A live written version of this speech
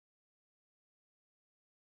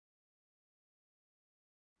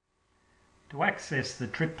To access the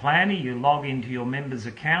trip planner, you log into your members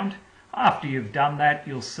account. After you've done that,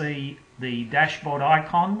 you'll see the dashboard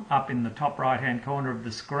icon up in the top right hand corner of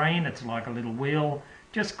the screen. It's like a little wheel.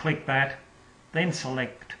 Just click that, then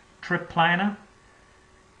select trip planner.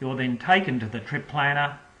 You're then taken to the trip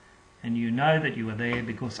planner, and you know that you are there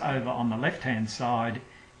because over on the left hand side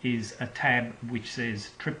is a tab which says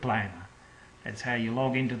trip planner. That's how you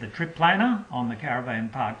log into the trip planner on the Caravan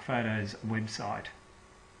Park Photos website.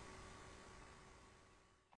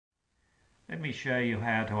 Let me show you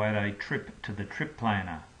how to add a trip to the trip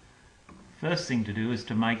planner. First thing to do is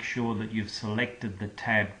to make sure that you've selected the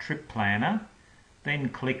tab Trip Planner, then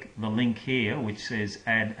click the link here which says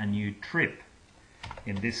Add a New Trip.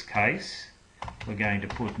 In this case, we're going to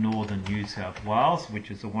put Northern New South Wales,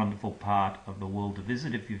 which is a wonderful part of the world to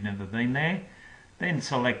visit if you've never been there. Then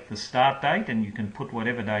select the start date, and you can put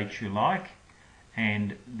whatever dates you like,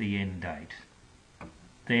 and the end date.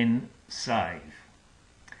 Then save.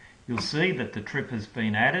 You'll see that the trip has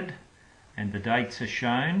been added and the dates are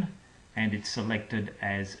shown and it's selected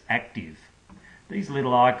as active. These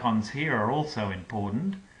little icons here are also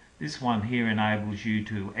important. This one here enables you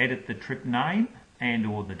to edit the trip name and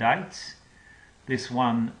or the dates. This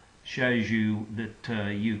one shows you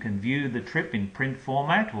that you can view the trip in print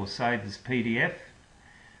format or save as PDF.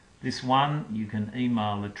 This one you can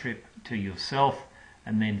email the trip to yourself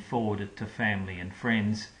and then forward it to family and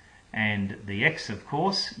friends. And the X, of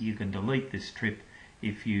course, you can delete this trip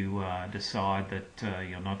if you decide that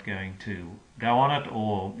you're not going to go on it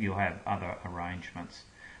or you have other arrangements.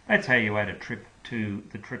 That's how you add a trip to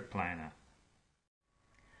the trip planner.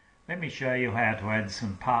 Let me show you how to add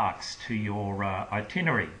some parks to your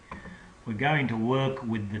itinerary. We're going to work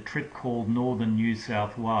with the trip called Northern New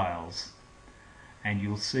South Wales, and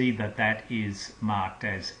you'll see that that is marked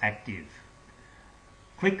as active.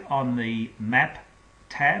 Click on the Map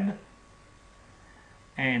tab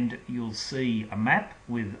and you'll see a map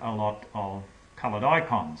with a lot of coloured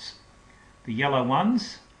icons. The yellow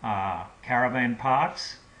ones are caravan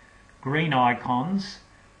parks, green icons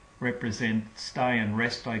represent stay and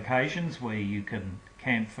rest locations where you can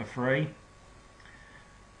camp for free,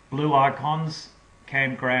 blue icons,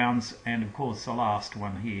 campgrounds, and of course the last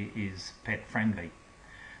one here is pet friendly.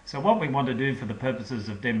 So what we want to do for the purposes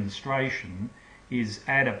of demonstration is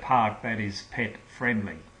add a park that is pet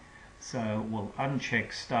friendly. So we'll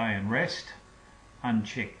uncheck stay and rest,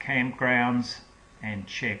 uncheck campgrounds, and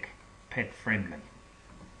check pet friendly.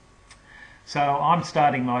 So I'm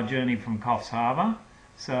starting my journey from Coffs Harbour,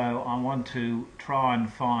 so I want to try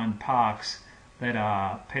and find parks that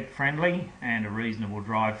are pet friendly and a reasonable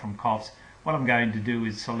drive from Coffs. What I'm going to do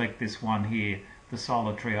is select this one here, the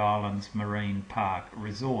Solitary Islands Marine Park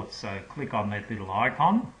Resort. So click on that little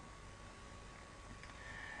icon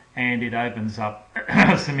and it opens up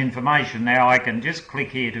some information. Now I can just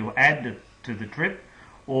click here to add to the trip,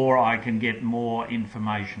 or I can get more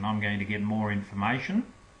information. I'm going to get more information.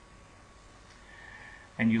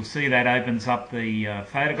 And you'll see that opens up the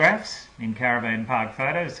photographs in Caravan Park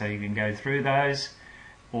Photos, so you can go through those.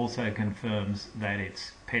 Also confirms that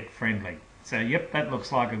it's pet friendly. So yep, that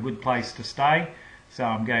looks like a good place to stay. So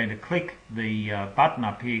I'm going to click the button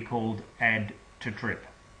up here called Add to Trip.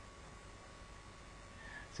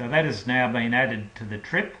 So that has now been added to the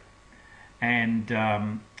trip, and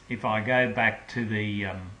if I go back to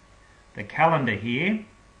the calendar here,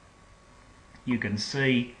 you can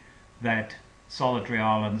see that Solitary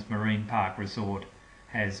Islands Marine Park Resort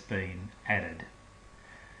has been added.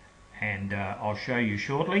 And I'll show you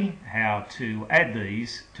shortly how to add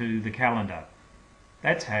these to the calendar.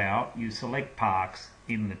 That's how you select parks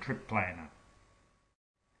in the trip planner.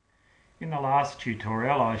 In the last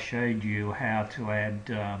tutorial I showed you how to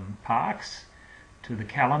add parks to the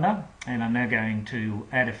calendar, and I'm now going to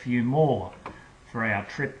add a few more for our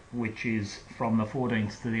trip, which is from the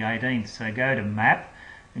 14th to the 18th. So go to Map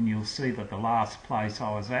and you'll see that the last place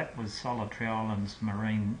I was at was Solitary Islands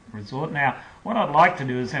Marine Resort. Now what I'd like to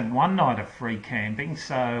do is have one night of free camping,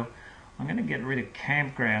 so I'm going to get rid of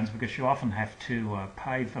campgrounds because you often have to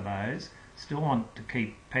pay for those. Still want to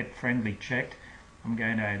keep pet friendly checked. I'm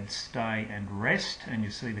going to add stay and rest, and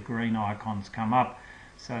you see the green icons come up.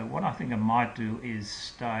 So what I think I might do is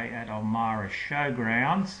stay at Elmira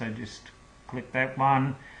Showgrounds. So just click that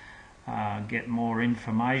one, get more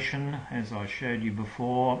information as I showed you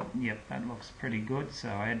before. Yep, that looks pretty good. So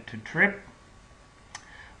add to trip.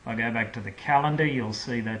 If I go back to the calendar, you'll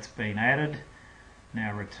see that's been added.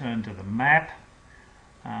 Now return to the map,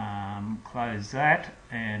 close that,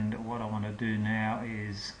 and what I want to do now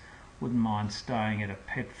is wouldn't mind staying at a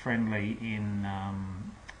pet friendly in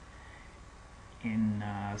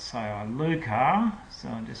say Iluka, so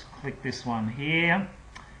I'll just click this one here.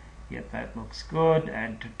 Yep, that looks good.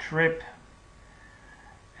 Add to trip,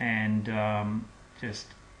 and just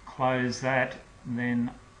close that.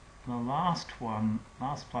 Then the last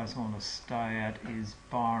place I want to stay at is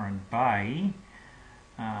Byron Bay,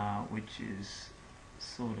 which is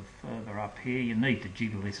sort of further up here. You need to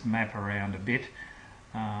jiggle this map around a bit.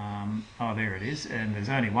 Oh, there it is, and there's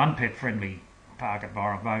only one pet-friendly park at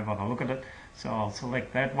Byron Bay by the look of it, so I'll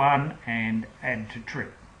select that one and add to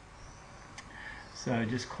trip. So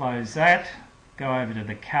just close that, go over to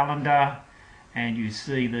the calendar, and you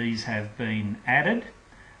see these have been added.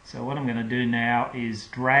 So what I'm going to do now is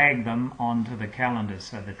drag them onto the calendar.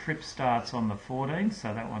 So the trip starts on the 14th,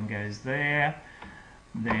 so that one goes there.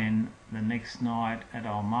 Then the next night at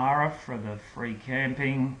Ulmarra for the free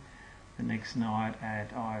camping, the next night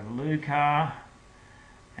at Iluka,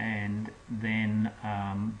 and then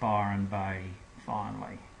Byron Bay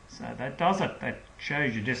finally. So that does it. That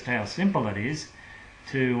shows you just how simple it is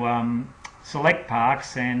to select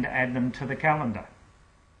parks and add them to the calendar.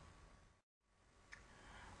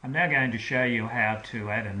 I'm now going to show you how to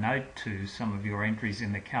add a note to some of your entries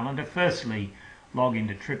in the calendar. Firstly, log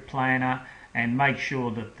into Trip Planner and make sure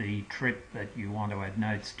that the trip that you want to add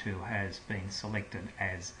notes to has been selected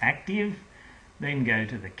as active. Then go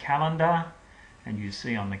to the calendar, and you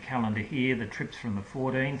see on the calendar here the trips from the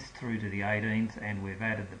 14th through to the 18th, and we've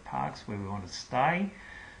added the parks where we want to stay.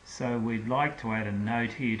 So we'd like to add a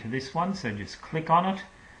note here to this one, so just click on it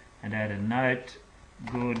and add a note,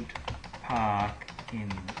 good park in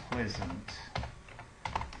pleasant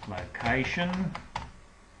location.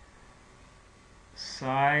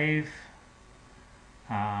 Save,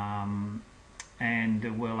 and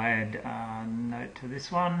we'll add a note to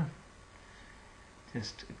this one.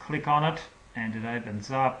 Just click on it and it opens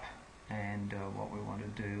up, and what we want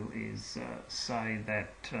to do is say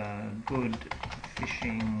that good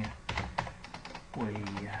fishing, we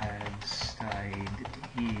have stayed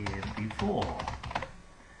here before,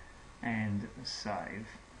 and save.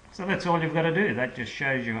 So that's all you've got to do. That just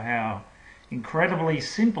shows you how incredibly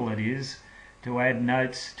simple it is to add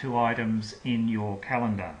notes to items in your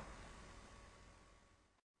calendar.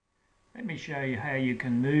 Let me show you how you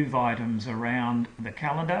can move items around the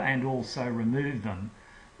calendar and also remove them.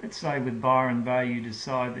 Let's say with Byron Bay you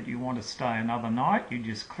decide that you want to stay another night. You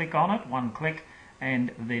just click on it, one click,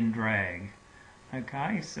 and then drag.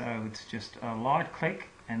 Okay, so it's just a light click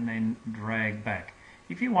and then drag back.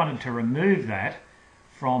 If you wanted to remove that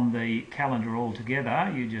from the calendar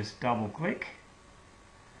altogether, you just double click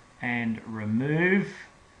and remove.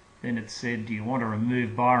 Then it said, do you want to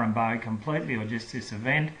remove Byron Bay completely or just this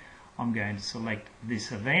event? I'm going to select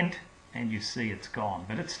this event, and you see it's gone,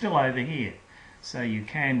 but it's still over here, so you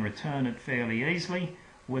can return it fairly easily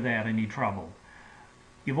without any trouble.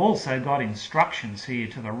 You've also got instructions here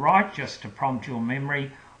to the right just to prompt your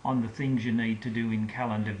memory on the things you need to do in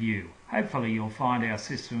calendar view. Hopefully you'll find our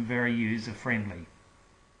system very user-friendly.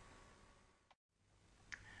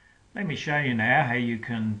 Let me show you now how you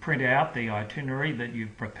can print out the itinerary that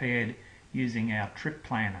you've prepared using our trip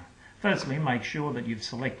planner. Firstly, make sure that you've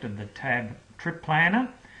selected the tab Trip Planner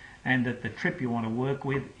and that the trip you want to work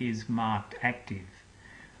with is marked active.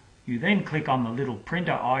 You then click on the little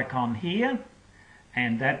printer icon here,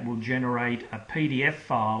 and that will generate a PDF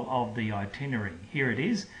file of the itinerary. Here it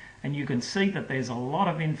is, and you can see that there's a lot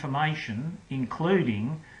of information,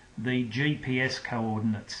 including the GPS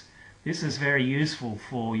coordinates. This is very useful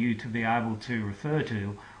for you to be able to refer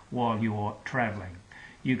to while you're travelling.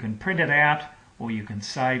 You can print it out or you can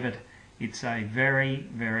save it. It's a very,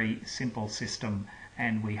 very simple system,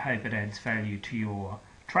 and we hope it adds value to your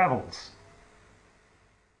travels.